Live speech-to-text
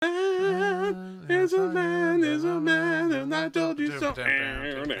is a man, and I told you so.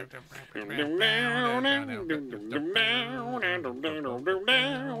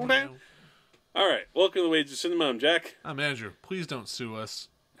 All right, welcome to the Wages of Cinema. I'm Jack. I'm Andrew. Please don't sue us.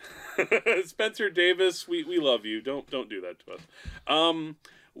 Spencer Davis, we love you. Don't do that to us.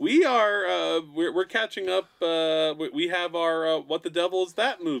 We're catching up. We have our What the Devil Is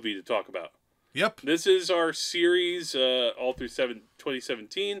That movie to talk about. Yep. This is our series all through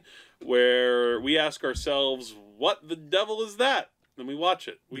 2017 where we ask ourselves, what the devil is that? And we watch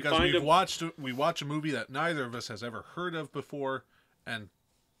it. We watch a movie that neither of us has ever heard of before, and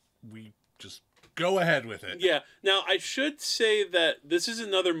we just go ahead with it. Yeah. Now, I should say that this is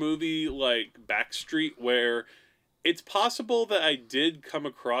another movie like Backstreet where it's possible that I did come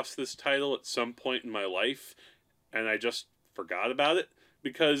across this title at some point in my life, and I just forgot about it.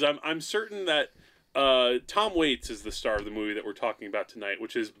 Because I'm certain that Tom Waits is the star of the movie that we're talking about tonight,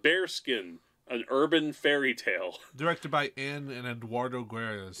 which is Bearskin, an urban fairy tale. Directed by Ann and Eduardo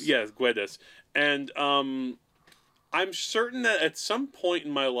Guedes. Yes, Guedes. And I'm certain that at some point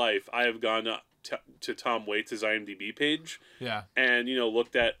in my life, I have gone up to Tom Waits' IMDb page. Yeah. And,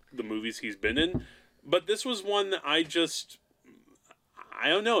 looked at the movies he's been in. But this was one that I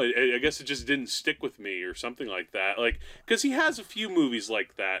don't know. I guess it just didn't stick with me or something like that. Like, because he has a few movies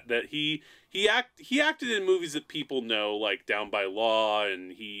like that he acted in movies that people know, like Down by Law,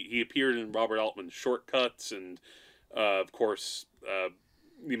 and he appeared in Robert Altman's Shortcuts, and of course, The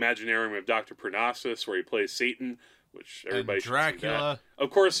Imaginarium of Dr. Parnassus, where he plays Satan, which everybody should see that. Dracula. Of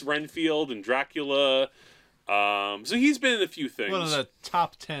course, Renfield and Dracula. So he's been in a few things. One of the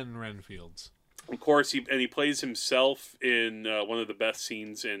top 10 Renfields. Of course, he plays himself in one of the best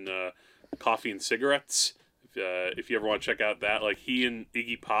scenes in Coffee and Cigarettes. If you ever want to check out that, like, he and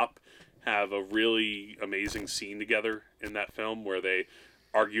Iggy Pop have a really amazing scene together in that film where they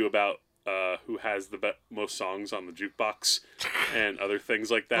argue about who has the most songs on the jukebox and other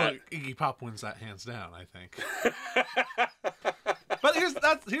things like that. Well, Iggy Pop wins that hands down, I think. But here's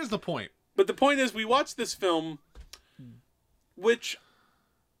the point. But the point is, we watched this film, which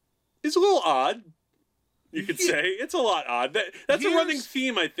is a little odd, you could say. It's a lot odd. That's a running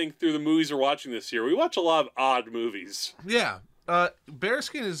theme, I think, through the movies we're watching this year. We watch a lot of odd movies. Yeah.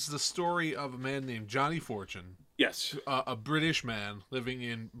 Bearskin is the story of a man named Johnny Fortune. Yes. A British man living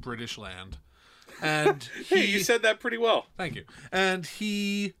in British land. And hey, you said that pretty well. Thank you. And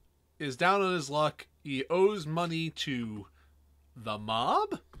he is down on his luck. He owes money to the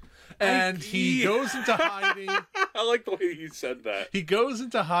mob. And he goes into hiding. I like the way you said that. He goes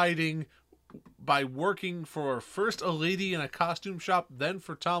into hiding by working for first a lady in a costume shop, then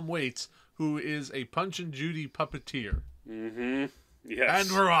for Tom Waits, who is a Punch and Judy puppeteer. Mm-hmm. Yes.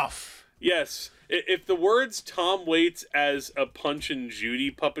 And we're off. Yes. If the words Tom Waits as a Punch and Judy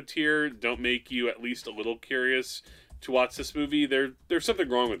puppeteer don't make you at least a little curious to watch this movie, there's something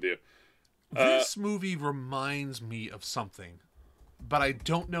wrong with you. This movie reminds me of something, but I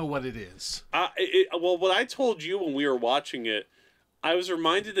don't know what it is. Well, what I told you when we were watching it, I was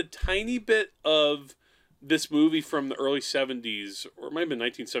reminded a tiny bit of this movie from the early 70s, or it might have been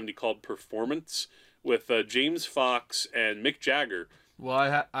 1970, called Performance, with James Fox and Mick Jagger.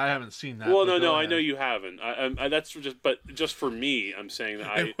 Well, I haven't seen that. Well, no, I know you haven't. That's just for me. I'm saying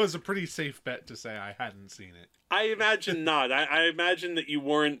that it was a pretty safe bet to say I hadn't seen it. I imagine not. I imagine that you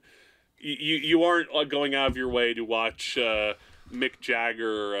weren't. You aren't going out of your way to watch Mick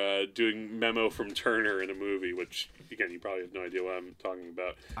Jagger doing Memo from Turner in a movie, which, again, you probably have no idea what I'm talking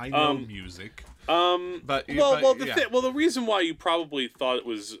about. I know music. The reason why you probably thought it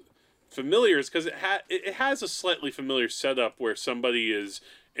was familiar is because it has a slightly familiar setup where somebody is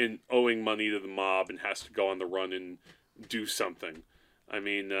owing money to the mob and has to go on the run and do something. I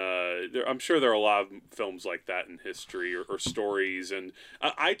mean, I'm sure there are a lot of films like that in history or stories. And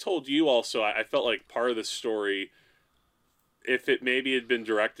I told you also, I felt like part of this story, if it maybe had been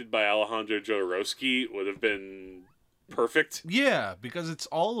directed by Alejandro Jodorowsky, would have been perfect. Yeah, because it's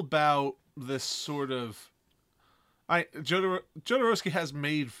all about this sort of... Jodorowsky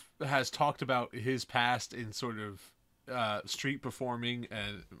has talked about his past in sort of street performing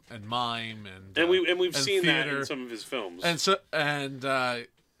and mime and we've seen theater. That in some of his films. And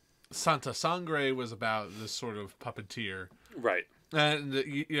Santa Sangre was about this sort of puppeteer, right? And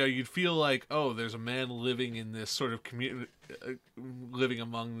you'd feel like, oh, there's a man living in this sort of community, living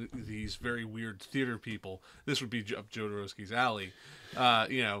among these very weird theater people. This would be up Jodorowsky's alley, But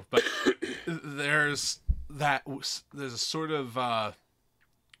there's a sort of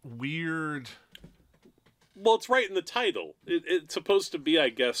weird. Well, it's right in the title. It's supposed to be, I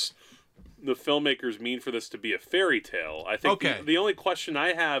guess, the filmmakers mean for this to be a fairy tale. I think the only question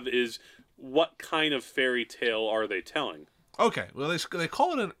I have is, what kind of fairy tale are they telling? Okay, well, they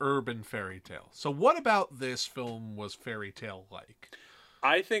call it an urban fairy tale. So what about this film was fairy tale like?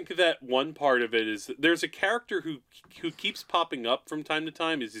 I think that one part of it is that there's a character who keeps popping up from time to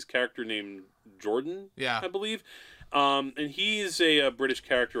time. Is this character named Jordan? Yeah, I believe. And he's a British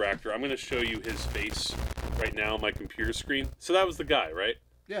character actor. I'm going to show you his face right now on my computer screen. So that was the guy, right?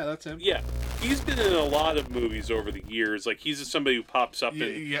 Yeah, that's him. Yeah. He's been in a lot of movies over the years. Like, he's somebody who pops up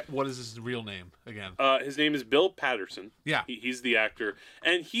in... Yeah, what is his real name, again? His name is Bill Patterson. Yeah. He's the actor.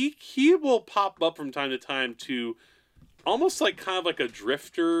 And he will pop up from time to time to... almost like kind of like a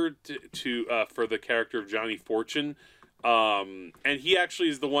drifter to for the character of Johnny Fortune. And he actually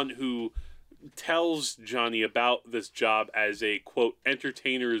is the one who tells Johnny about this job as a, quote,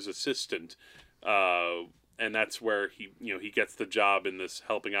 entertainer's assistant. And that's where he gets the job in this,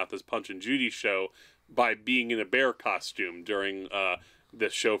 helping out this Punch and Judy show by being in a bear costume during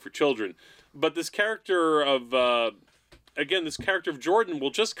this show for children. But this character of, this character of Jordan will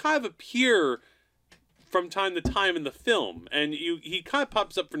just kind of appear from time to time in the film, and he kind of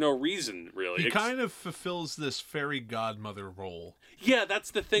pops up for no reason, really. He kind of fulfills this fairy godmother role. Yeah,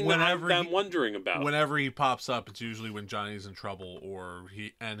 that's the thing that I'm wondering about. Whenever he pops up, it's usually when Johnny's in trouble, or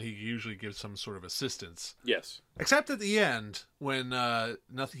he usually gives some sort of assistance. Yes. Except at the end, when Johnny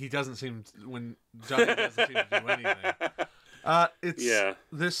doesn't seem to do anything.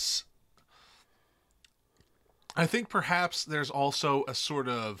 This. I think perhaps there's also a sort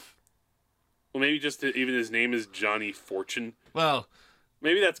of. Well, maybe just even his name is Johnny Fortune. Well,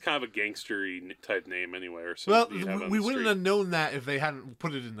 maybe that's kind of a gangstery type name anyway, or something. Well, we wouldn't have known that if they hadn't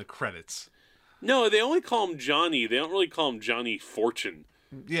put it in the credits. No, they only call him Johnny. They don't really call him Johnny Fortune.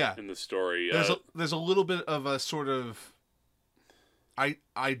 Yeah, in the story, there's a little bit of a sort of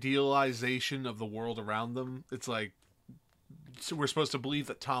idealization of the world around them. It's like. So we're supposed to believe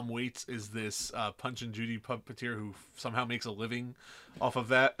that Tom Waits is this Punch and Judy puppeteer who somehow makes a living off of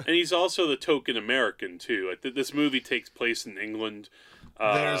that. And he's also the token American, too. This movie takes place in England.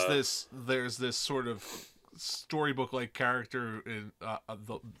 There's this sort of storybook-like character in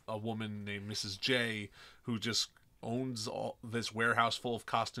a woman named Mrs. J who just owns this warehouse full of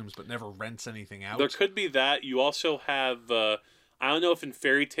costumes but never rents anything out. There could be that. You also have... I don't know if in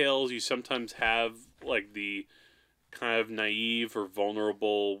fairy tales you sometimes have like the... kind of naive or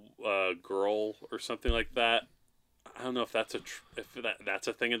vulnerable girl or something like that. I don't know if that's that's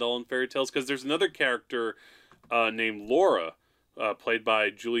a thing at all in fairy tales, because there's another character named Laura, played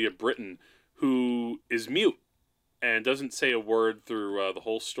by Julia Britton, who is mute and doesn't say a word through the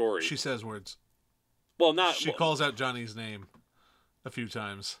whole story. She says words. Well, She calls out Johnny's name a few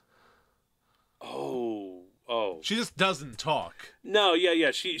times. Oh. She just doesn't talk. No,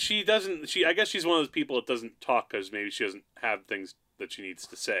 yeah. She doesn't. I guess she's one of those people that doesn't talk because maybe she doesn't have things that she needs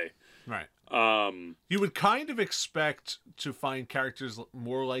to say. Right. You would kind of expect to find characters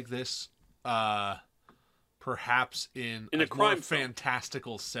more like this, perhaps in a crime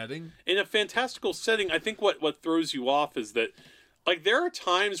fantastical setting. In a fantastical setting, I think what throws you off is that, like, there are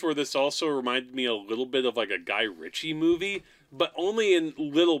times where this also reminded me a little bit of like a Guy Ritchie movie, but only in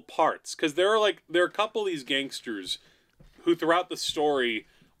little parts. Because there are a couple of these gangsters who throughout the story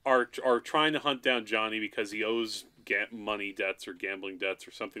are trying to hunt down Johnny because he owes money debts or gambling debts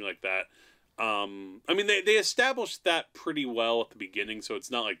or something like that. I mean, they established that pretty well at the beginning, so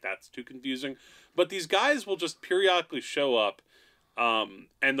it's not like that's too confusing. But these guys will just periodically show up, and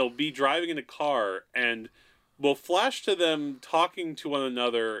they'll be driving in a car, and we'll flash to them talking to one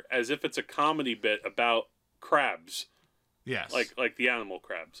another as if it's a comedy bit about crabs. Yes, like the animal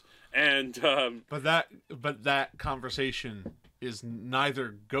crabs, and but that conversation is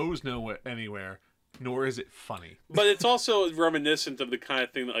neither goes anywhere, nor is it funny. But it's also reminiscent of the kind of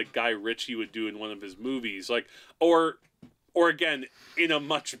thing that like Guy Ritchie would do in one of his movies, like or again in a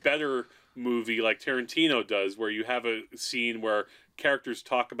much better movie like Tarantino does, where you have a scene where characters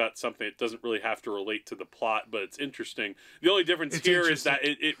talk about something that doesn't really have to relate to the plot, but it's interesting. The only difference here is that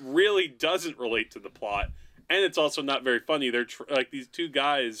it really doesn't relate to the plot. And it's also not very funny. They're like these two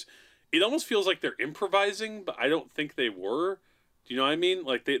guys. It almost feels like they're improvising, but I don't think they were. Do you know what I mean?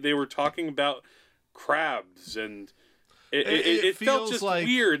 Like they were talking about crabs, and it felt just like,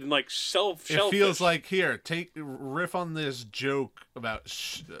 weird and like shellfish. It feels like here, riff on this joke about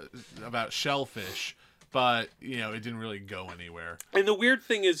shellfish, but it didn't really go anywhere. And the weird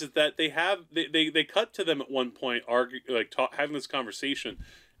thing is that they cut to them at one point, having this conversation,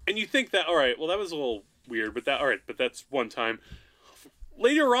 and you think that, all right, well that was a little weird, but that's one time.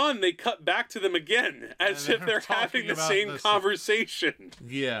 Later on, they cut back to them again as if they're having the same conversation.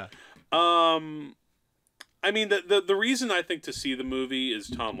 Yeah. I mean, the reason I think to see the movie is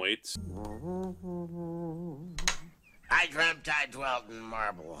Tom Waits. I dreamt I dwelt in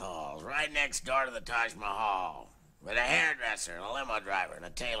marble halls, right next door to the Taj Mahal. With a hairdresser, and a limo driver, and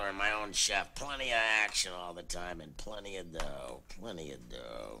a tailor, and my own chef. Plenty of action all the time, and plenty of dough. Plenty of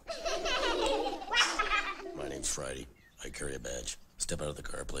dough. My name's Friday. I carry a badge. Step out of the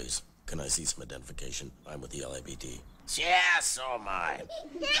car, please. Can I see some identification? I'm with the LAPD. Yeah, so am I.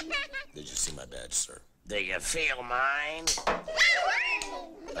 Did you see my badge, sir? Do you feel mine?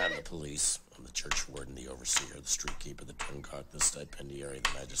 I'm the police. I'm the church warden, the overseer, the street keeper, the turncock, the stipendiary,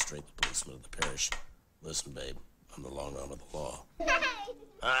 the magistrate, the policeman of the parish. Listen, babe. I'm the long arm of the law.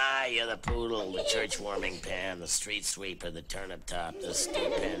 You're the poodle, the church warming pan, the street sweeper, the turnip top, the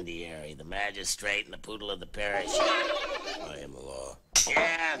stipendiary, the magistrate, and the poodle of the parish. I am the law.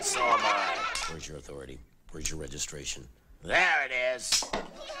 Yeah, and so am I. Where's your authority? Where's your registration? There it is.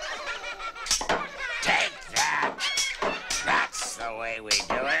 Take that. That's the way we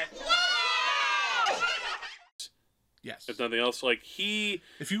do it. Yes. If nothing else, like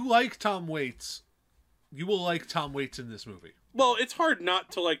If you like Tom Waits, you will like Tom Waits in this movie. Well, it's hard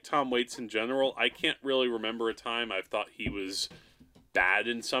not to like Tom Waits in general. I can't really remember a time I've thought he was bad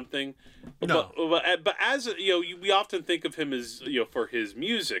in something. No. But as we often think of him as for his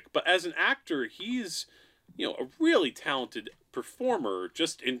music, but as an actor, he's a really talented performer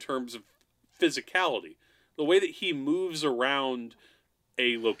just in terms of physicality. The way that he moves around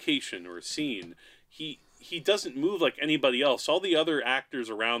a location or a scene, he doesn't move like anybody else. All the other actors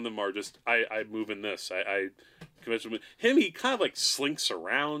around them are just, I move in this. I conventional move. Him, he kind of like slinks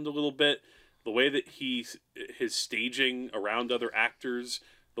around a little bit. The way that his staging around other actors,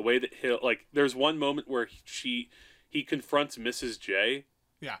 the way that there's one moment where he confronts Mrs. J.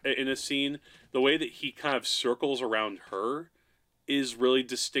 Yeah. In a scene. The way that he kind of circles around her is really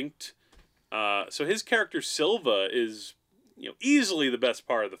distinct. So his character Silva is, easily the best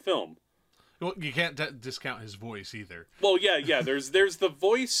part of the film. Well, you can't discount his voice either. Well, yeah. There's the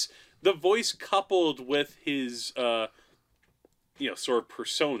voice coupled with his sort of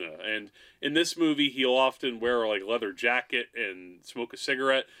persona. And in this movie, he'll often wear a leather jacket and smoke a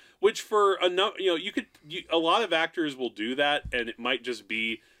cigarette, which for a lot of actors will do that, and it might just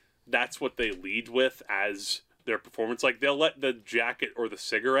be that's what they lead with as their performance. Like they'll let the jacket or the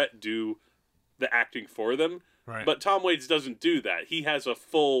cigarette do the acting for them. Right. But Tom Waits doesn't do that. He has a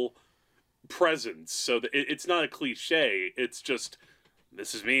full presence, so that it's not a cliche. It's just,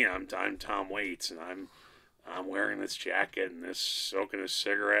 this is me. I'm Tom Waits, and I'm wearing this jacket and this smoking a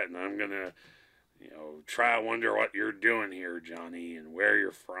cigarette, and I'm gonna try to wonder what you're doing here, Johnny, and where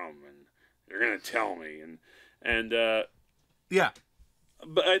you're from, and you're gonna tell me, and yeah.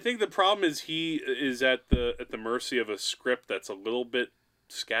 But I think the problem is he is at the mercy of a script that's a little bit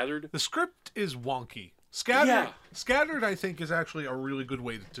scattered. The script is wonky. Scattered, I think, is actually a really good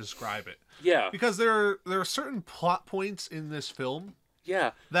way to describe it. Yeah. Because there are certain plot points in this film.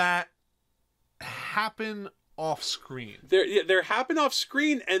 Yeah. That happen off screen. They're happen off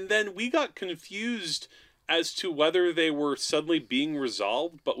screen, and then we got confused as to whether they were suddenly being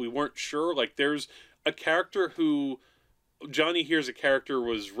resolved, but we weren't sure. Like, there's a character who Johnny hears a character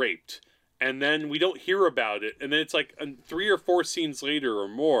was raped, and then we don't hear about it, and then it's like 3 or 4 scenes later or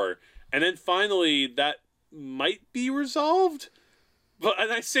more. And then finally, that might be resolved. And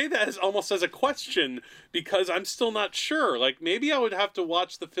I say that almost as a question, because I'm still not sure. Like, maybe I would have to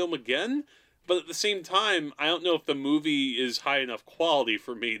watch the film again, but at the same time, I don't know if the movie is high enough quality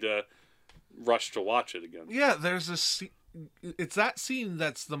for me to rush to watch it again. Yeah, there's a scene. It's that scene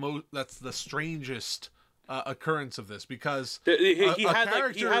that's the strangest occurrence of this, because he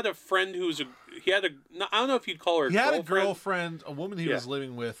had a friend who's I don't know if you'd call her a girlfriend. He had a girlfriend, a woman he was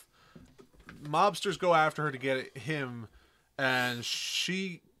living with. Mobsters go after her to get him, and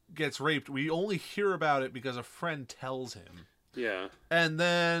she gets raped. We only hear about it because a friend tells him. Yeah. And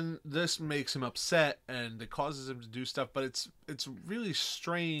then this makes him upset, and it causes him to do stuff, but it's really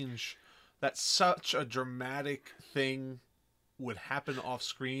strange that such a dramatic thing would happen off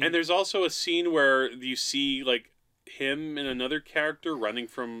screen. And there's also a scene where you see him and another character running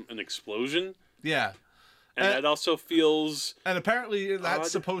from an explosion. Yeah. And that also feels... And apparently that's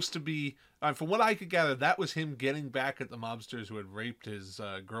odd. supposed to be... from what I could gather, that was him getting back at the mobsters who had raped his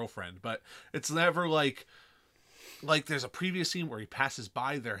girlfriend. But it's never like there's a previous scene where he passes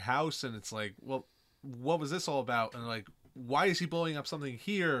by their house, and it's like, well, what was this all about? And why is he blowing up something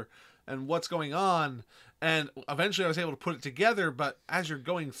here? And what's going on? And eventually I was able to put it together, but as you're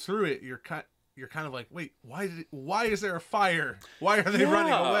going through it, you're kind of like, wait, why is there a fire? Why are they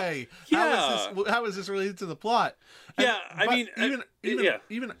running away? How is this related to the plot? Yeah, I mean,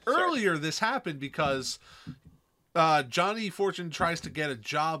 even earlier this happened because Johnny Fortune tries to get a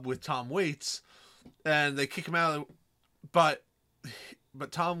job with Tom Waits, and they kick him out. But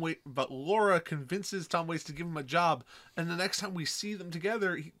Laura convinces Tom Waits to give him a job, and the next time we see them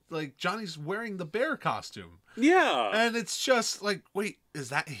together, Johnny's wearing the bear costume. Yeah, and it's just like, wait, is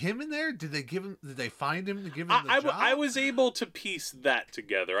that him in there? Did they find him to give him the job? I was able to piece that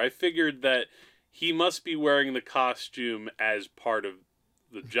together. I figured that he must be wearing the costume as part of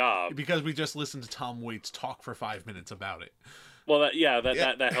the job because we just listened to Tom Waits talk for 5 minutes about it. Well,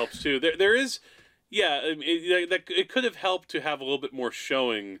 that helps too. There is. Yeah, it could have helped to have a little bit more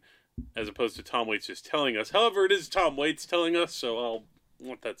showing as opposed to Tom Waits just telling us. However, it is Tom Waits telling us, so I'll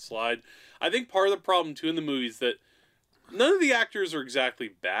let that slide. I think part of the problem, too, in the movie is that none of the actors are exactly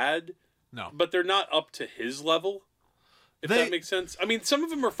bad. No. But they're not up to his level, if that makes sense. I mean, some of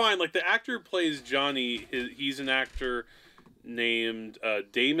them are fine. Like, the actor who plays Johnny, he's an actor named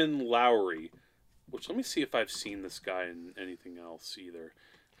Damon Lowry, which let me see if I've seen this guy in anything else either.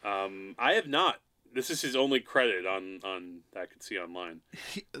 I have not. This is his only credit on that I could see online.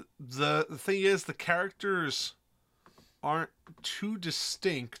 The thing is, the characters aren't too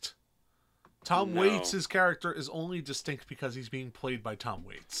distinct. Tom Waits' character is only distinct because he's being played by Tom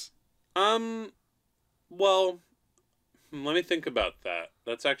Waits. Well, let me think about that.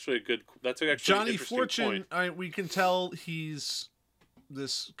 That's actually Johnny an Fortune. point. We can tell he's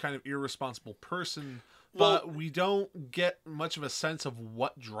this kind of irresponsible person. But we don't get much of a sense of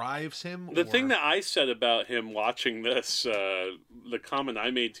what drives him. The thing that I said about him watching this, the comment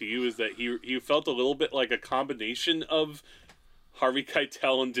I made to you is that he felt a little bit like a combination of Harvey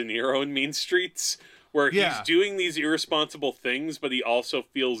Keitel and De Niro in Mean Streets, where he's doing these irresponsible things, but he also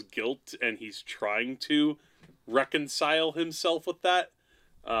feels guilt, and he's trying to reconcile himself with that.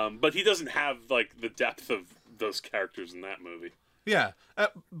 But he doesn't have the depth of those characters in that movie. Yeah,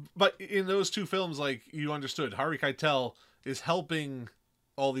 but in those two films, you understood, Harvey Keitel is helping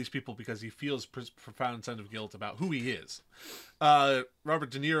all these people because he feels profound sense of guilt about who he is.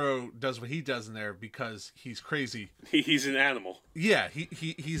 Robert De Niro does what he does in there because he's crazy. He's an animal. Yeah,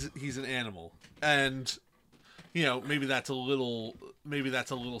 he's an animal, and maybe that's a little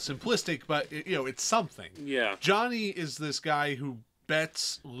simplistic, but it's something. Yeah, Johnny is this guy who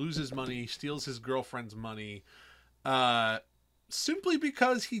bets, loses money, steals his girlfriend's money. Simply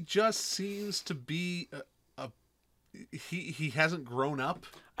because he just seems to be he hasn't grown up.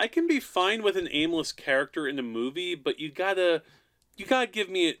 I can be fine with an aimless character in a movie, but you gotta give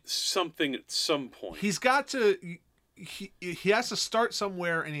me something at some point. He's got to he has to start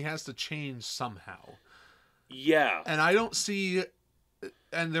somewhere, and he has to change somehow. Yeah. And I don't see,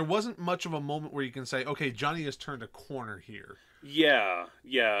 and there wasn't much of a moment where you can say, okay, Johnny has turned a corner here. Yeah.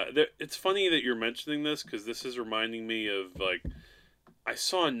 It's funny that you're mentioning this, because this is reminding me of, I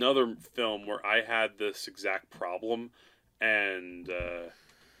saw another film where I had this exact problem, and,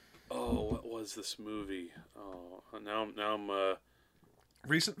 what was this movie? Oh, now I'm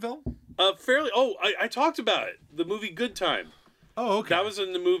Recent film? I talked about it. The movie Good Time. Oh, okay. That was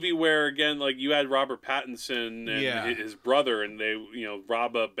in the movie where, again, you had Robert Pattinson and his brother, and they,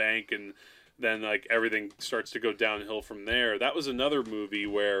 rob a bank, and then everything starts to go downhill from there. That was another movie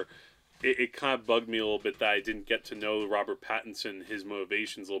where it kind of bugged me a little bit that I didn't get to know Robert Pattinson, his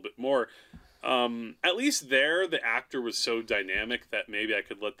motivations a little bit more. At least there, the actor was so dynamic that maybe I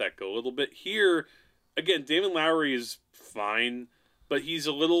could let that go a little bit. Here, again, Damon Lowry is fine, but he's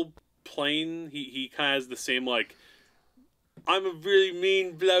a little plain. He kind of has the same, I'm a really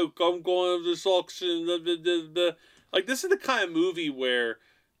mean bloke, I'm going to this auction, blah, blah, blah, blah. This is the kind of movie where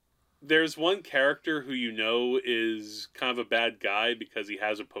there's one character who is kind of a bad guy because he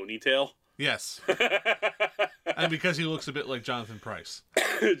has a ponytail. Yes. And because he looks a bit like Jonathan Pryce.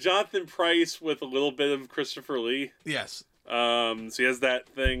 Jonathan Pryce with a little bit of Christopher Lee. Yes. So he has that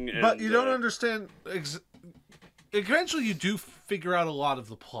thing. But you don't understand. Eventually you do figure out a lot of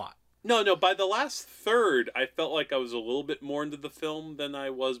the plot. No. By the last third, I felt like I was a little bit more into the film than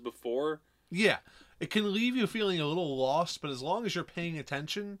I was before. Yeah. It can leave you feeling a little lost, but as long as you're paying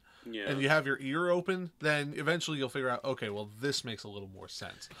attention and you have your ear open, then eventually you'll figure out, okay, well, this makes a little more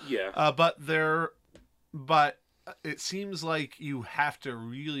sense. Yeah. But it seems like you have to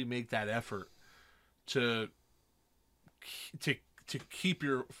really make that effort to keep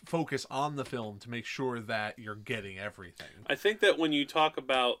your focus on the film to make sure that you're getting everything. I think that when you talk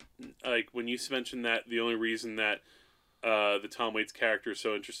about, when you mentioned that the only reason that the Tom Waits character is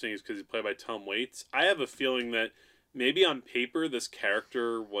so interesting is because he's played by Tom Waits. I have a feeling that maybe on paper this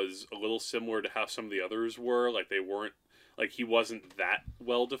character was a little similar to how some of the others were. Like, they weren't, like, he wasn't that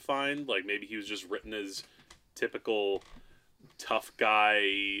well defined. Like, maybe he was just written as typical tough guy.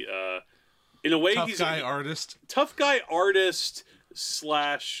 In a way, Tough guy artist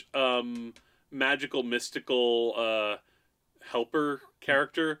slash magical mystical helper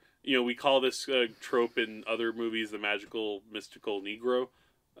character. You know, we call this trope in other movies the magical mystical Negro.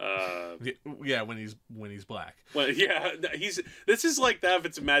 Yeah, when he's black. Well, yeah, this is like that if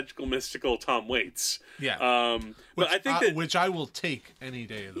it's a magical mystical Tom Waits. Yeah. But I think that, which I will take any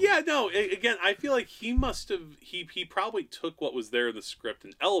day of the yeah, week. no. Again, I feel like he must have he probably took what was there in the script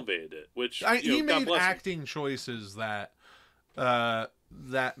and elevated it. Which he God made bless him. acting choices that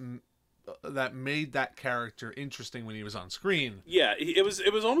made that character interesting when he was on screen. Yeah, it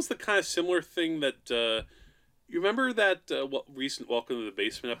was almost the kind of similar thing that. You remember that recent Welcome to the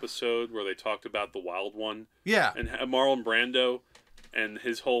Basement episode where they talked about the Wild One? Yeah. And Marlon Brando and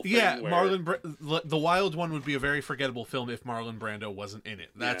his whole thing. Yeah, where... the Wild One would be a very forgettable film if Marlon Brando wasn't in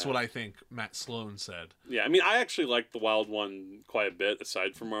it. That's Yeah. what I think Matt Sloan said. Yeah, I mean, I actually liked the Wild One quite a bit,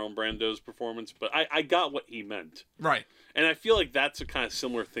 aside from Marlon Brando's performance, but I got what he meant. Right. And I feel like that's a kind of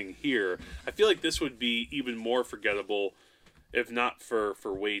similar thing here. I feel like this would be even more forgettable if not for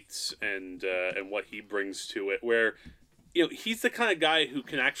Waits and what he brings to it, where, you know, he's the kind of guy who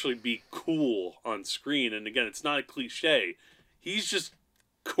can actually be cool on screen. And again, it's not a cliche. He's just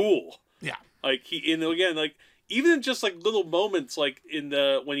cool. Yeah. Like, again, like, even in just, like, little moments, like,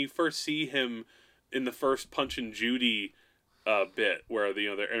 when you first see him in the first Punch and Judy bit, where,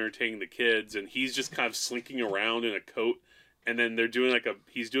 they're entertaining the kids, and he's just kind of slinking around in a coat, and then they're doing,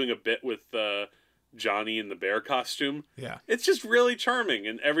 he's doing a bit with, Johnny in the bear costume. Yeah. It's just really charming.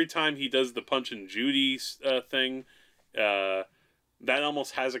 And every time he does the Punch and Judy thing, that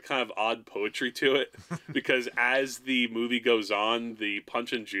almost has a kind of odd poetry to it. Because as the movie goes on, the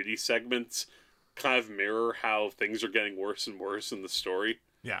Punch and Judy segments kind of mirror how things are getting worse and worse in the story.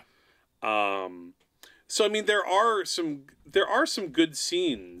 Yeah. So I mean, there are some good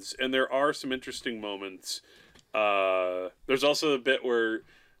scenes, and there are some interesting moments. There's also a bit where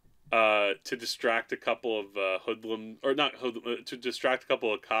to distract a couple of to distract a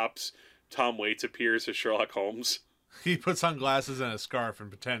couple of cops, Tom Waits appears as Sherlock Holmes. He puts on glasses and a scarf and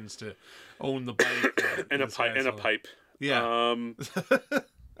pretends to own the bike and a pipe. Yeah.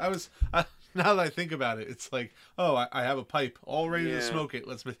 Now that I think about it, it's like, oh, I have a pipe all ready to smoke it.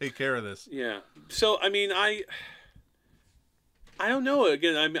 Let's take care of this. Yeah. So I mean, I don't know.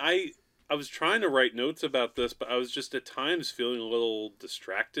 Again, I mean, I was trying to write notes about this, but I was just at times feeling a little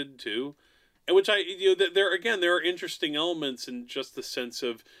distracted too. And which there are interesting elements in just the sense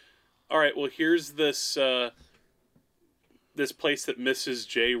of, all right, well, here's this this place that Mrs.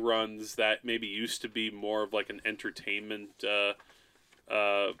 J runs that maybe used to be more of like an entertainment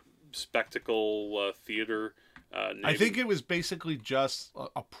spectacle theater. I think it was basically just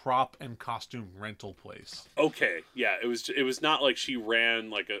a prop and costume rental place. Okay, yeah, it was not like she ran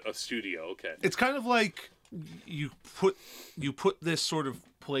like a studio. Okay, it's kind of like you put this sort of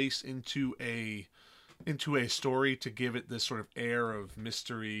place into a story to give it this sort of air of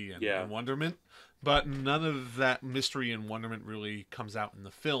mystery and wonderment, but none of that mystery and wonderment really comes out in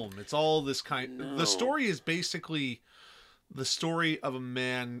the film. It's all this kind. No. The story is basically the story of a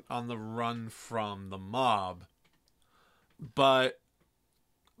man on the run from the mob. But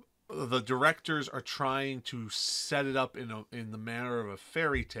the directors are trying to set it up in the manner of a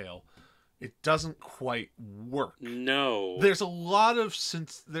fairy tale. It doesn't quite work. No, there's a lot of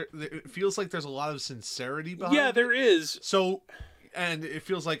it feels like there's a lot of sincerity behind. Yeah, there is. So, and it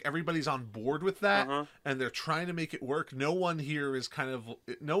feels like everybody's on board with that, and they're trying to make it work. No one here is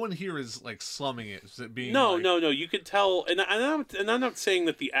like slumming it. No. You could tell, and I'm not saying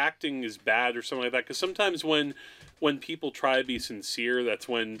that the acting is bad or something like that. Because sometimes when people try to be sincere, that's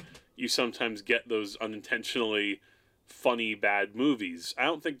when you sometimes get those unintentionally funny bad movies. I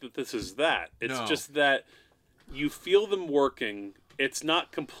don't think that this is that. It's just that you feel them working. It's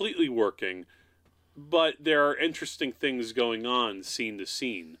not completely working, but there are interesting things going on scene to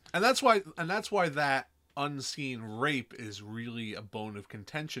scene. And that's why that unseen rape is really a bone of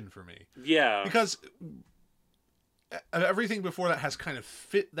contention for me. Yeah. Because everything before that has kind of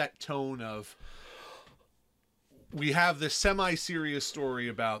fit that tone of, we have this semi-serious story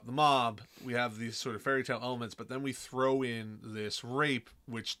about the mob, we have these sort of fairy tale elements, but then we throw in this rape,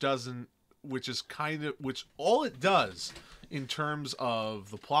 which all it does in terms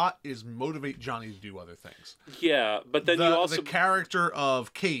of the plot is motivate Johnny to do other things. Yeah, but then the character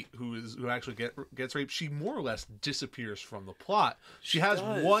of Kate, who actually gets raped, she more or less disappears from the plot. She has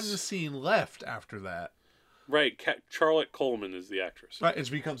one scene left after that. Right, Charlotte Coleman is the actress. Right,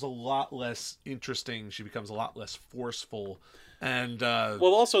 it becomes a lot less interesting. She becomes a lot less forceful, and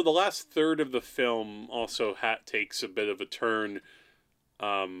well, also the last third of the film also takes a bit of a turn.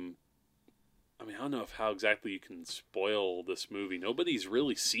 I mean, I don't know how exactly you can spoil this movie. Nobody's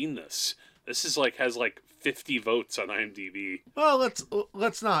really seen this. This is has 50 votes on IMDb. Well,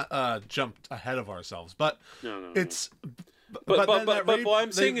 let's not jump ahead of ourselves, but No. it's. But rape, what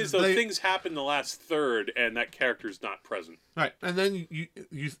I'm saying is, things happen the last third, and that character's not present. Right, and then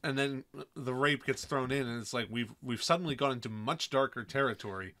and then the rape gets thrown in, and it's like we've suddenly gone into much darker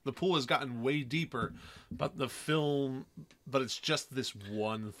territory. The pool has gotten way deeper, but it's just this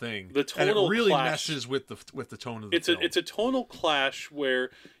one thing. The tonal and it really clash messes with the tone of the film. It's a tonal clash where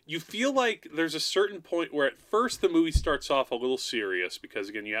you feel like there's a certain point where at first the movie starts off a little serious because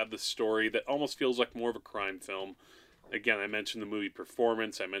again you have this story that almost feels like more of a crime film. Again, I mentioned the movie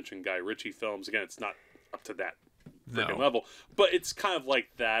Performance. I mentioned Guy Ritchie films. Again, it's not up to that freaking level, but it's kind of like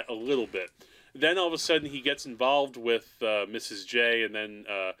that a little bit. Then all of a sudden he gets involved with Mrs. J and then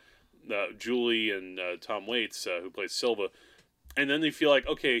Julie and Tom Waits, who plays Silva. And then they feel like,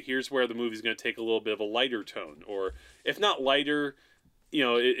 okay, here's where the movie's going to take a little bit of a lighter tone. Or if not lighter,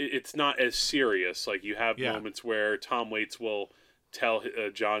 it's not as serious. Like you have moments where Tom Waits will tell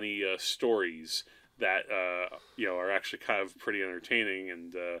Johnny stories that are actually kind of pretty entertaining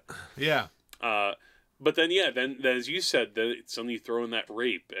and but then as you said, then it's suddenly throw in that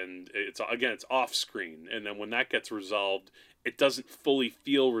rape and it's off screen, and then when that gets resolved, it doesn't fully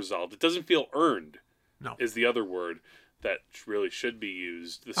feel resolved. It doesn't feel earned. No, is the other word that really should be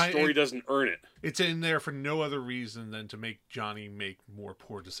used. The story doesn't earn it. It's in there for no other reason than to make Johnny make more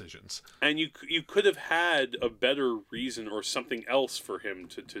poor decisions. And you could have had a better reason or something else for him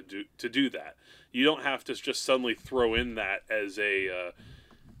to do that. You don't have to just suddenly throw in that as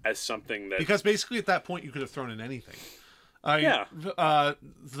something that, because basically at that point you could have thrown in anything. The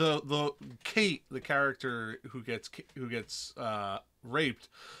Kate, the character who gets raped,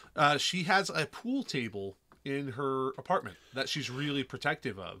 she has a pool table in her apartment that she's really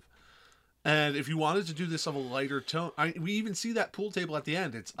protective of. And if you wanted to do this of a lighter tone, we even see that pool table at the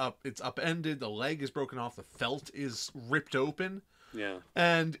end. It's upended, the leg is broken off, the felt is ripped open. Yeah.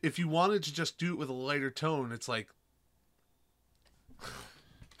 And if you wanted to just do it with a lighter tone, it's like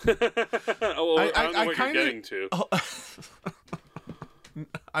I don't know what you're getting to.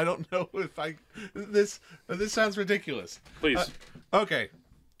 I don't know if this sounds ridiculous. Please. Okay.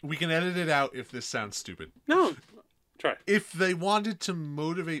 We can edit it out if this sounds stupid. No. Try. If they wanted to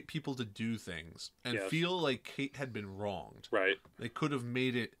motivate people to do things and feel like Kate had been wronged, right, they could have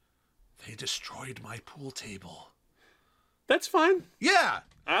made it, they destroyed my pool table. That's fine. Yeah.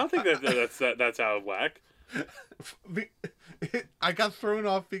 I don't think that's out of whack. I got thrown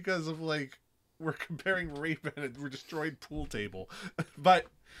off because of we're comparing rape and a destroyed pool table. But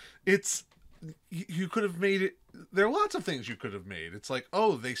you could have made it. There are lots of things you could have made. It's like,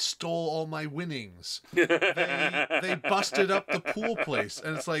 oh, they stole all my winnings. They busted up the pool place.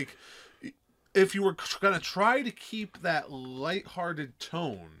 And it's like, if you were going to try to keep that lighthearted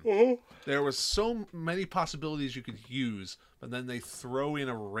tone, there was so many possibilities you could use, but then they throw in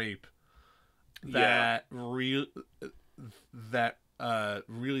a rape that really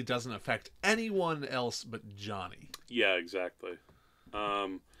doesn't affect anyone else but Johnny. Yeah, exactly.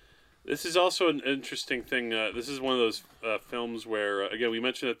 This is also an interesting thing. This is one of those films where, again, we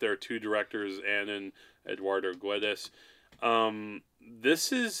mentioned that there are two directors, Ann and Eduardo Guedes.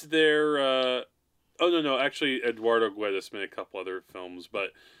 This is their... actually, Eduardo Guedes made a couple other films,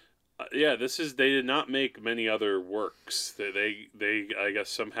 but they did not make many other works. They I guess,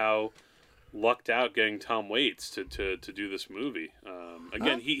 somehow lucked out getting Tom Waits to do this movie.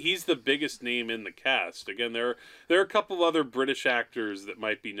 Again, he's the biggest name in the cast. Again, there are a couple other British actors that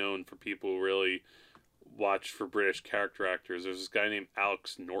might be known for people who really watch for British character actors. There's this guy named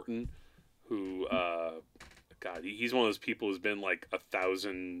Alex Norton, who, he's one of those people who's been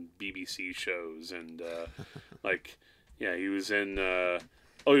 1,000 BBC shows, and he was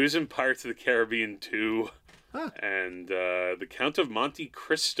in Pirates of the Caribbean 2, and The Count of Monte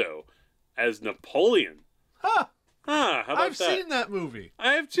Cristo as Napoleon. How about I've seen that movie.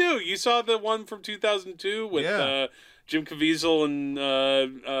 I have too. You saw the one from 2002 with Jim Caviezel and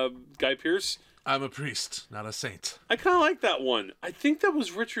Guy Pearce? I'm a priest, not a saint. I kind of like that one. I think that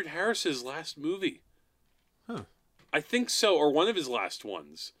was Richard Harris's last movie. I think so, or one of his last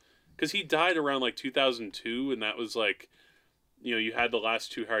ones. Because he died around 2002, and that was you had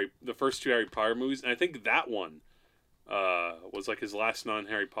the first two Harry Potter movies, and I think that one was his last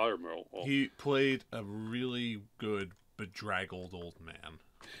non-Harry Potter role. He played a really good, bedraggled old man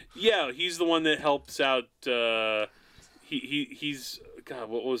Yeah, he's the one that helps out. He's God.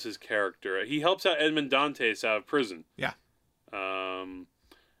 What was his character? He helps out Edmond Dantes out of prison. Yeah.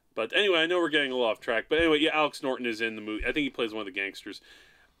 But anyway, I know we're getting a little off track. But anyway, yeah, Alex Norton is in the movie. I think he plays one of the gangsters.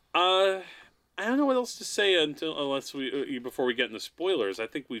 I don't know what else to say before we get into spoilers. I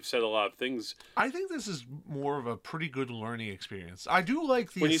think we've said a lot of things. I think this is more of a pretty good learning experience. I do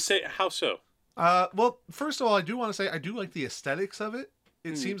like the... When you say, how so? Well, first of all, I do want to say I do like the aesthetics of it.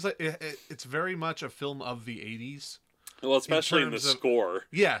 It seems like it's very much a film of the 80s. Well, especially in the score.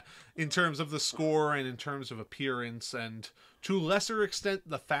 Yeah, in terms of the score and in terms of appearance and to a lesser extent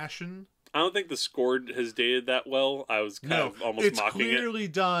the fashion. I don't think the score has dated that well. I was kind of almost mocking it. It's clearly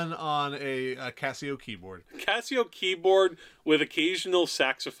done on a Casio keyboard. Casio keyboard with occasional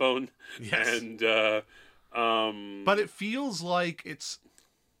saxophone. Yes. And, but it feels like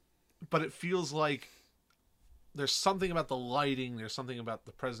there's something about the lighting, there's something about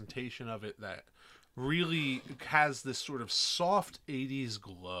the presentation of it that really has this sort of soft 80s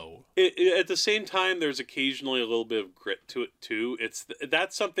glow. At the same time, there's occasionally a little bit of grit to it too.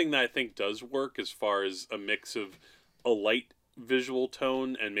 That's something that I think does work as far as a mix of a light visual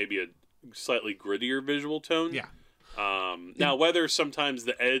tone and maybe a slightly grittier visual tone. Yeah. Now, whether sometimes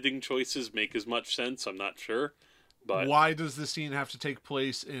the editing choices make as much sense, I'm not sure. But why does the scene have to take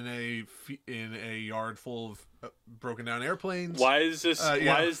place in a yard full of broken down airplanes? Why is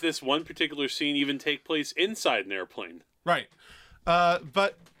this one particular scene even take place inside an airplane? Right.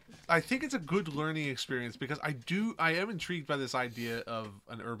 But I think it's a good learning experience because I am intrigued by this idea of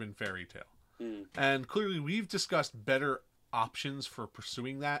an urban fairy tale. And clearly we've discussed better options for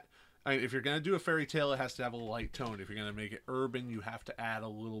pursuing that. I mean, if you're going to do a fairy tale, it has to have a light tone. If you're going to make it urban, you have to add a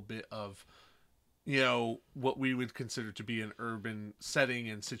little bit of, what we would consider to be an urban setting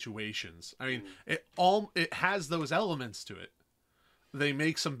and situations. I mean, it has those elements to it. They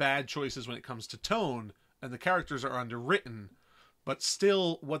make some bad choices when it comes to tone, and the characters are underwritten, but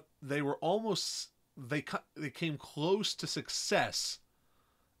still, what they were they came close to success,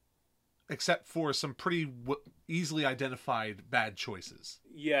 except for some pretty easily identified bad choices.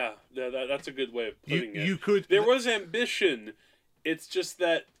 Yeah, that's a good way of putting it. There was ambition. It's just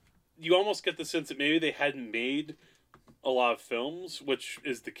that you almost get the sense that maybe they hadn't made a lot of films, which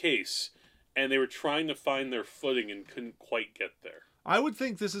is the case, and they were trying to find their footing and couldn't quite get there. I would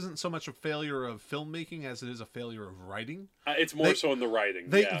think this isn't so much a failure of filmmaking as it is a failure of writing. It's more so in the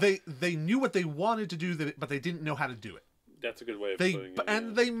writing. They knew what they wanted to do, but they didn't know how to do it. That's a good way of putting it.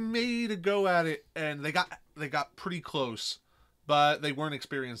 And they made a go at it, and they got pretty close, but they weren't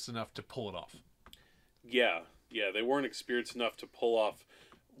experienced enough to pull it off. Yeah, they weren't experienced enough to pull off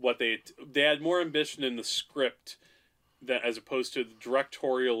what they had more ambition in the script that as opposed to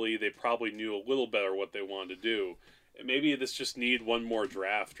directorially, they probably knew a little better what they wanted to do. And maybe this just need one more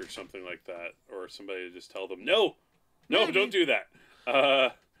draft or something like that, or somebody to just tell them, no, don't do that.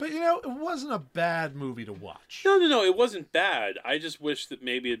 But it wasn't a bad movie to watch. No, it wasn't bad. I just wish that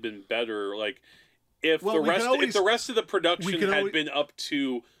maybe it'd been better. Like if the rest of the production had been up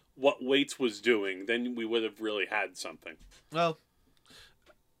to what Waits was doing, then we would have really had something. Well,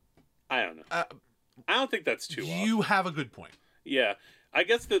 I don't know. I don't think that's too off. You have a good point. Yeah. I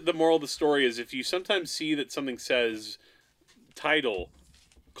guess the moral of the story is if you sometimes see that something says title,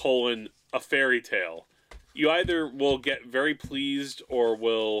 a fairy tale, you either will get very pleased or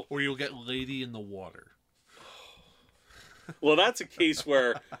you'll get Lady in the Water. Well, that's a case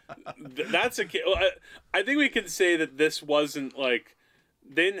where I think we can say that this wasn't like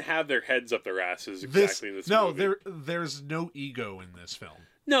they didn't have their heads up their asses exactly in this movie. No, there's no ego in this film.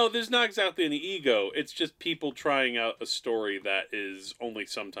 No, there's not exactly any ego. It's just people trying out a story that is only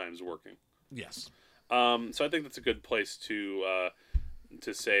sometimes working. Yes. So I think that's a good place to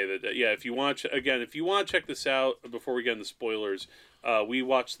say that. If you want to check this out before we get into spoilers, we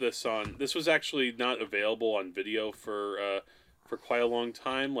watched this on. This was actually not available on video for quite a long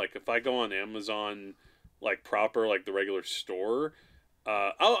time. Like if I go on Amazon, like proper, like the regular store.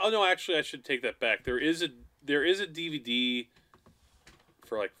 No, actually, I should take that back. There is a DVD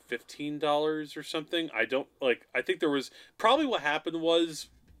for like $15 or something. I think there was probably what happened was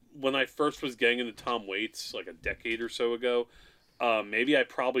when I first was getting into Tom Waits like a decade or so ago. Maybe I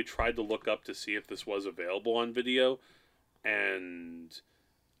probably tried to look up to see if this was available on video, and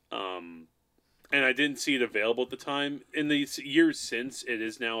I didn't see it available at the time. In the years since, it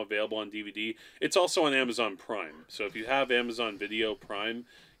is now available on DVD. It's also on Amazon Prime. So if you have Amazon Video Prime,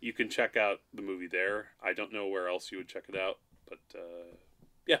 you can check out the movie there. I don't know where else you would check it out, but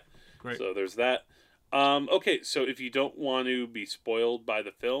yeah. Great. So there's that. Okay, so if you don't want to be spoiled by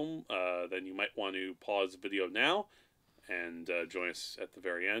the film, then you might want to pause the video now and join us at the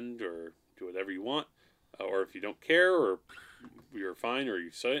very end, or do whatever you want. Or if you don't care, or you're fine, or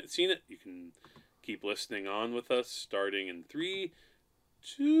you've seen it, you can keep listening on with us, starting in 3,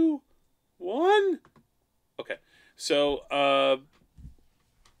 2, 1. Okay, so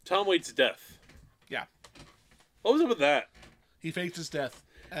Tom Waits' death. Yeah. What was up with that? He faked his death,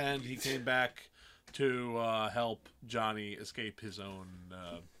 and he came back to help Johnny escape his own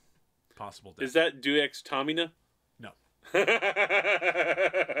possible death. Is that Deus Ex Machina? No.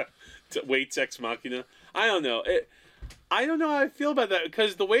 Waits Ex Machina? I don't know. I don't know how I feel about that,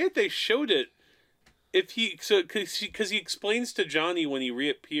 because the way that they showed it, because he explains to Johnny when he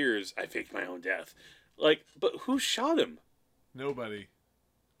reappears, I faked my own death. Like, but who shot him? Nobody.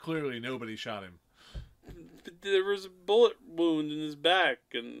 Clearly, nobody shot him. There was a bullet wound in his back,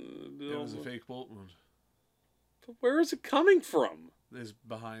 and It was a fake bullet wound. But where is it coming from? It's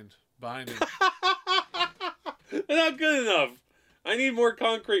behind him. Not good enough. I need more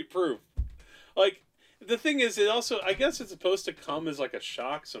concrete proof. Like, the thing is, it also, I guess it's supposed to come as like a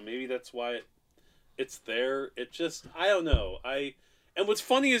shock, so maybe that's why it's there. It just, I don't know. And what's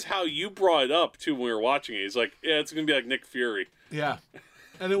funny is how you brought it up too when we were watching it. He's like, yeah, it's gonna be like Nick Fury. Yeah.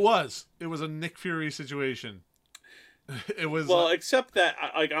 And it was a Nick Fury situation. It was except that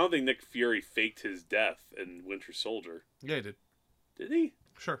I don't think Nick Fury faked his death in Winter Soldier. Yeah, he did. Did he?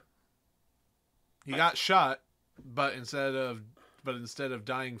 Sure. He got shot, but instead of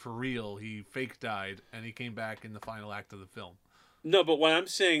dying for real, he fake died, and he came back in the final act of the film. No, but what I'm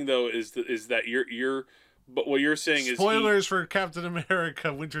saying though is that you're but what you're saying is spoilers for Captain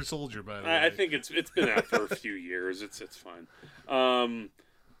America: Winter Soldier. By the way, I think it's been out for a few years. It's fine.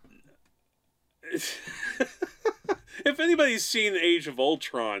 If anybody's seen Age of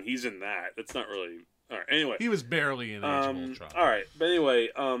Ultron, he's in that. That's not really all right. Anyway, he was barely in Age of Ultron. All right, but anyway,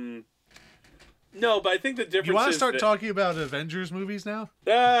 no, but I think the difference. You want to start talking about Avengers movies now?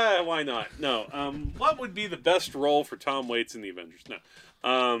 Why not? No. What would be the best role for Tom Waits in the Avengers?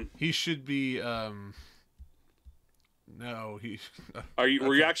 No. He should be. No, he.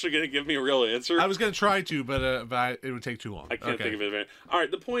 Were you actually going to give me a real answer? I was going to try to, but it would take too long. I can't think of it. All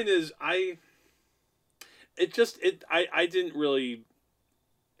right. The point is, I didn't really.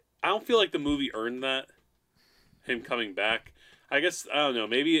 I don't feel like the movie earned that. Him coming back. I guess, I don't know,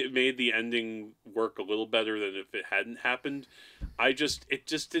 maybe it made the ending work a little better than if it hadn't happened. It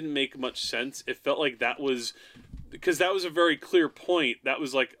just didn't make much sense. It felt like because that was a very clear point. That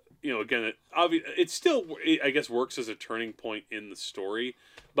was like, again, it still, I guess, works as a turning point in the story.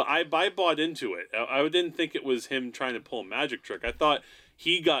 But I bought into it. I didn't think it was him trying to pull a magic trick. I thought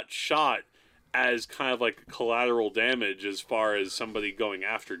he got shot as kind of like collateral damage as far as somebody going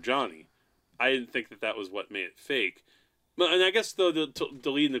after Johnny. I didn't think that was what made it fake. And I guess, though, to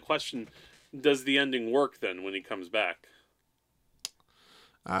lead in the question, does the ending work then when he comes back?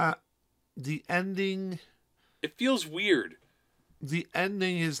 The ending... It feels weird. The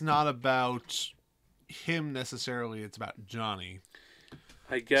ending is not about him necessarily. It's about Johnny.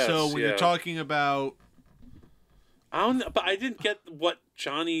 I guess, so when you're talking about... I don't know, but I didn't get what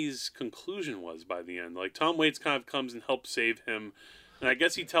Johnny's conclusion was by the end. Like, Tom Waits kind of comes and helps save him. And I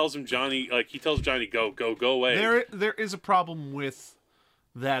guess he tells Johnny, go away. There is a problem with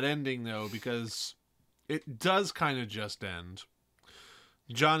that ending, though, because it does kind of just end.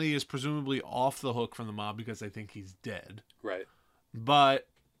 Johnny is presumably off the hook from the mob because they think he's dead. Right. But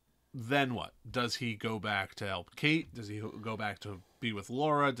then what? Does he go back to help Kate? Does he go back to be with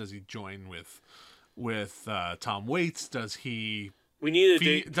Laura? Does he join with Tom Waits? Does he...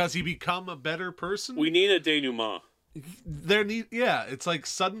 Does he become a better person? We need a denouement. It's like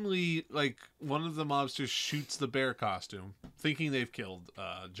suddenly, like, one of the mobsters shoots the bear costume, thinking they've killed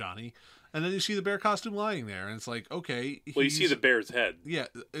Johnny, and then you see the bear costume lying there, and it's like, okay. Well, you see the bear's head. Yeah,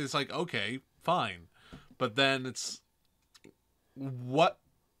 it's like, okay, fine. But then it's... What...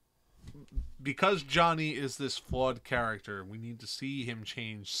 Because Johnny is this flawed character, we need to see him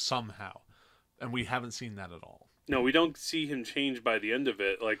change somehow. And we haven't seen that at all. No, we don't see him change by the end of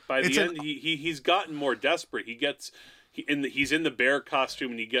it. Like, by the end, he's gotten more desperate. He's in the bear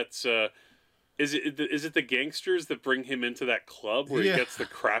costume, and he gets. Is it the gangsters that bring him into that club where he gets the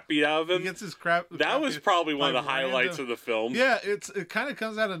crap beat out of him? He gets his crap. That was probably one of the highlights of the film. Yeah, it kind of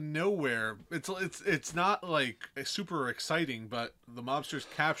comes out of nowhere. It's not like super exciting, but the mobsters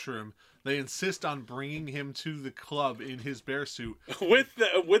capture him. They insist on bringing him to the club in his bear suit with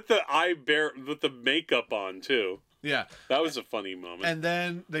the makeup on too. Yeah, that was a funny moment. And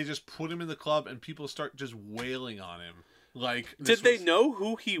then they just put him in the club, and people start just wailing on him. Like, did they know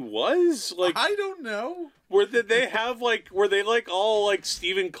who he was? Like, I don't know. Did they have like? Were they like all like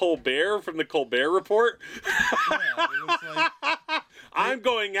Stephen Colbert from the Colbert Report? Yeah, it was like, I'm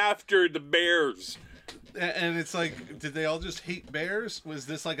going after the bears. and it's like, did they all just hate bears? Was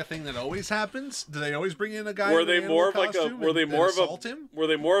this like a thing that always happens? Do they always bring in a guy? Were in they an more animal of like a? costume Were they and more of assault a? him? Were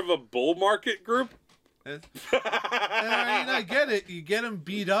they more of a bull market group? And I mean, I get it. You get him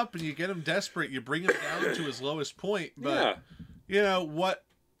beat up and you get him desperate. You bring him down to his lowest point. But Yeah. you know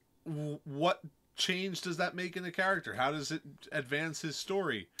what change does that make in the character? How does it advance his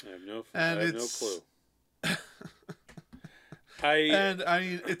story? I have no clue. And I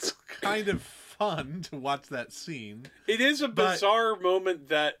mean, it's kind of fun to watch that scene. It is a bizarre moment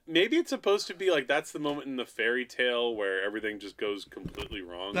that maybe it's supposed to be like that's the moment in the fairy tale where everything just goes completely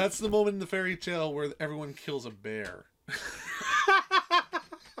wrong. That's the moment in the fairy tale where everyone kills a bear.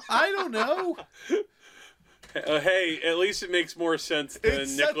 I don't know. Hey, at least it makes more sense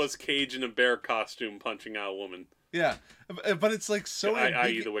than Nicolas Cage in a bear costume punching out a woman. Yeah, but it's like so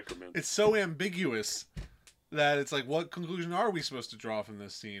i.e. the Wicker Man. It's so ambiguous that it's like, what conclusion are we supposed to draw from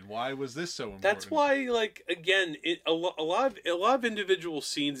this scene? Why was this so important? That's why, like, again, a lot of individual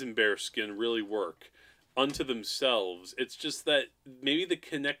scenes in Bearskin really work unto themselves. It's just that maybe the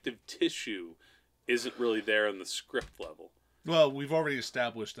connective tissue isn't really there on the script level. Well, we've already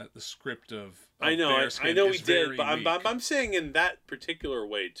established that the script of I know we did, but weak. I'm saying in that particular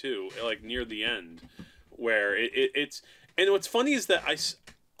way too, like near the end, where it's and what's funny is that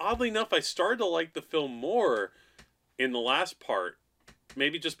oddly enough, I started to like the film more in the last part.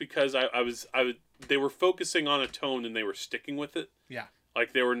 Maybe just because they were focusing on a tone and they were sticking with it. Yeah.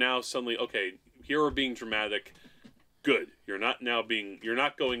 Like they were now suddenly, okay, here we're being dramatic. Good. You're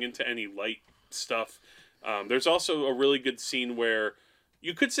not going into any light stuff. There's also a really good scene where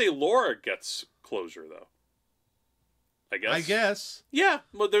you could say Laura gets closure though. I guess. Yeah,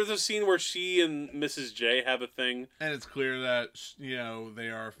 well, there's a scene where she and Mrs. J have a thing, and it's clear that they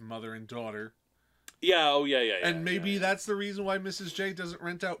are mother and daughter. Yeah. Oh, yeah. And maybe that's the reason why Mrs. J doesn't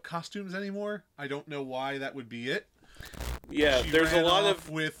rent out costumes anymore. I don't know why that would be it. Yeah, there's a lot of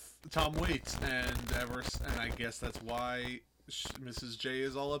with Tom Waits, and I guess that's why Mrs. J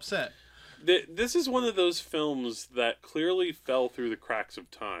is all upset. This is one of those films that clearly fell through the cracks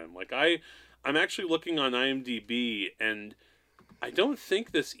of time. Like I'm actually looking on IMDb, and I don't think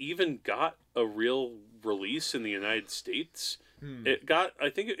this even got a real release in the United States.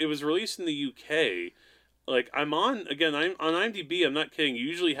 I think it was released in the UK. Like I'm on IMDb. I'm not kidding. You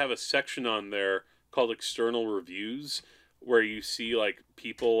usually have a section on there called external reviews, where you see like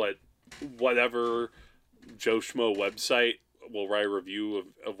people at whatever Joe Schmo website will write a review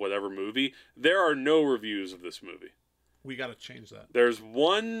of whatever movie. There are no reviews of this movie. We got to change that. There's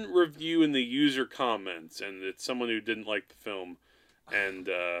one review in the user comments, and it's someone who didn't like the film. And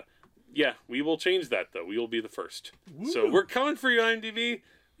yeah, we will change that though. We will be the first. Woo. So we're coming for you, IMDb.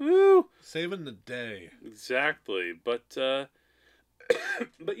 Woo! Saving the day. Exactly, but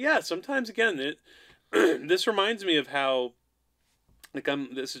but yeah, sometimes again, this reminds me of how.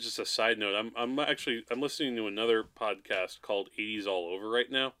 This is just a side note. I'm listening to another podcast called 80s All Over right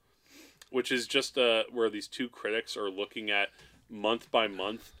now, which is just where these two critics are looking at month by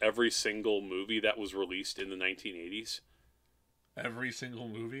month every single movie that was released in the 1980s. Every single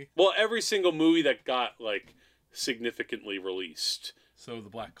movie? Well, every single movie that got like significantly released. So the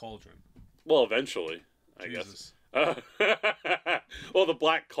Black Cauldron. Well, eventually, I guess. Well, the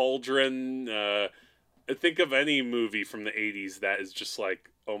Black Cauldron. Think of any movie from the 80s that is just like,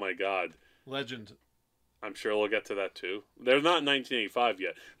 oh my god. Legend. I'm sure we'll get to that too. They're not 1985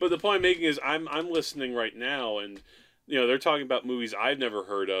 yet. But the point I'm making is I'm listening right now, and they're talking about movies I've never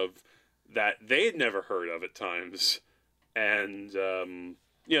heard of that they'd never heard of at times. And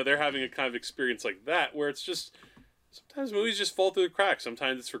they're having a kind of experience like that where it's just sometimes movies just fall through the cracks.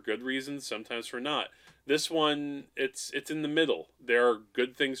 Sometimes it's for good reasons, sometimes for not. This one, it's in the middle. There are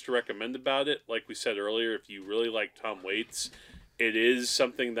good things to recommend about it. Like we said earlier, if you really like Tom Waits, it is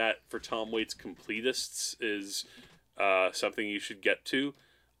something that, for Tom Waits completists, is something you should get to.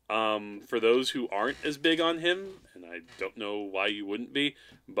 For those who aren't as big on him, and I don't know why you wouldn't be,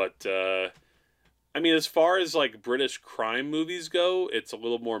 but I mean, as far as like British crime movies go, it's a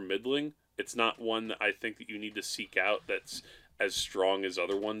little more middling. It's not one that I think that you need to seek out that's as strong as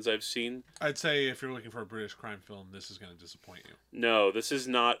other ones I've seen. I'd say if you're looking for a British crime film, this is going to disappoint you. No, this is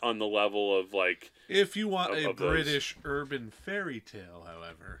not on the level of like... If you want a British urban fairy tale,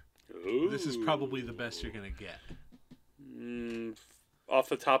 however, this is probably the best you're going to get. off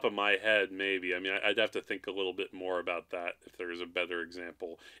the top of my head, maybe. I mean, I'd have to think a little bit more about that if there's a better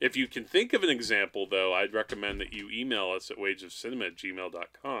example. If you can think of an example, though, I'd recommend that you email us at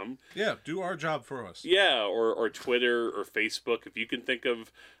wagesofcinema@gmail.com. Yeah, do our job for us. Yeah, or Twitter or Facebook. If you can think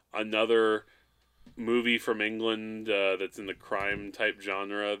of another movie from England that's in the crime-type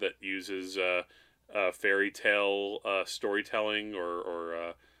genre that uses fairy tale storytelling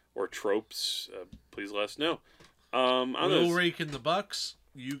or tropes, please let us know. We'll rake in the bucks.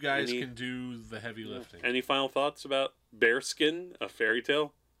 You guys can do the heavy lifting. Any final thoughts about Bearskin, a fairy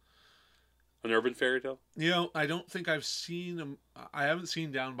tale? An urban fairy tale? You know, I don't think I've seen... I haven't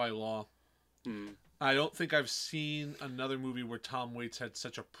seen Down by Law. I don't think I've seen another movie where Tom Waits had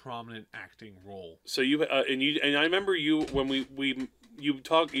such a prominent acting role. So you and I remember you when you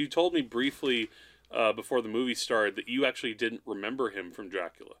told me briefly before the movie started that you actually didn't remember him from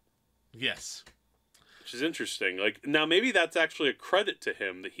Dracula. Yes. Which is interesting. Like, now maybe that's actually a credit to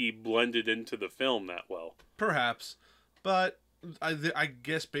him that he blended into the film that well. Perhaps, but I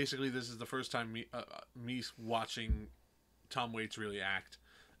guess basically this is the first time me watching Tom Waits really act,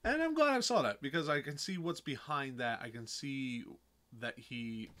 and I'm glad I saw that because I can see what's behind that. I can see that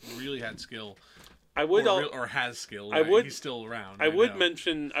he really had skill. I would or has skill. He's still around. I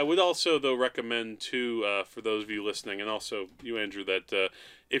would also though recommend too for those of you listening, and also you, Andrew, that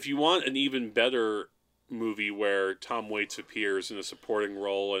if you want an even better movie where Tom Waits appears in a supporting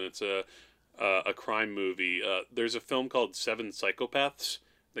role and it's a crime movie, there's a film called Seven Psychopaths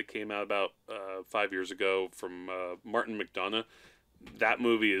that came out about 5 years ago from Martin McDonagh. That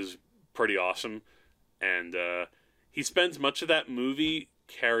movie is pretty awesome, and he spends much of that movie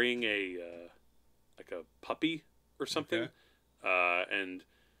carrying a puppy or something, and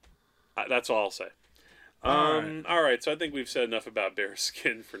that's all I'll say. All right, so I think we've said enough about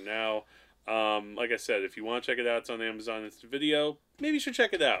Bearskin for now. Like I said, if you want to check it out, it's on Amazon. It's a video. Maybe you should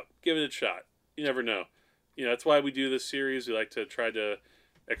check it out. Give it a shot. You never know. You know, that's why we do this series. We like to try to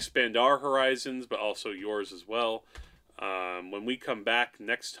expand our horizons, but also yours as well. When we come back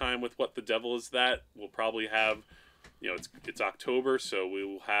next time with What the Devil Is That, we'll probably have, it's October, so we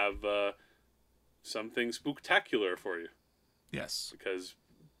will have something spooktacular for you. Yes. Because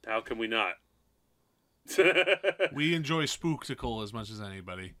how can we not? We enjoy spooktacle as much as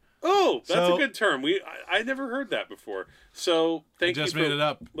anybody. Oh, that's a good term. I never heard that before. So thank you. Just made it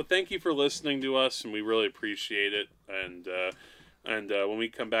up. Well, thank you for listening to us, and we really appreciate it. And when we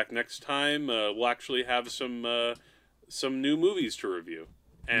come back next time, we'll actually have some new movies to review,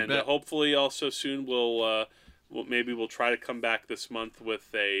 and hopefully also soon we'll try to come back this month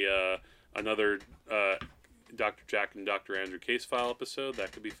with another Dr. Jack and Dr. Andrew case file episode.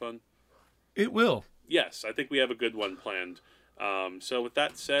 That could be fun. It will. Yes, I think we have a good one planned. So with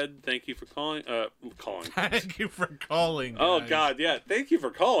that said, thank you for calling. Thank you for calling. Oh, God, yeah. Thank you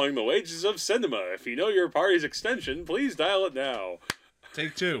for calling the Wages of Cinema. If you know your party's extension, please dial it now.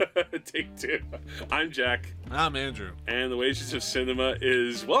 Take two. Take two. I'm Jack. I'm Andrew. And the Wages of Cinema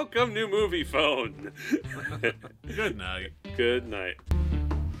is Welcome New Movie Phone. Good night. Good night.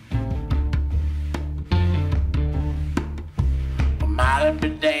 Might be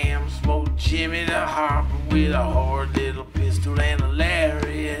damn, smoked Jimmy the Harper with a hard little pistol and a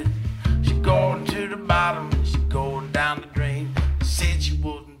lariat.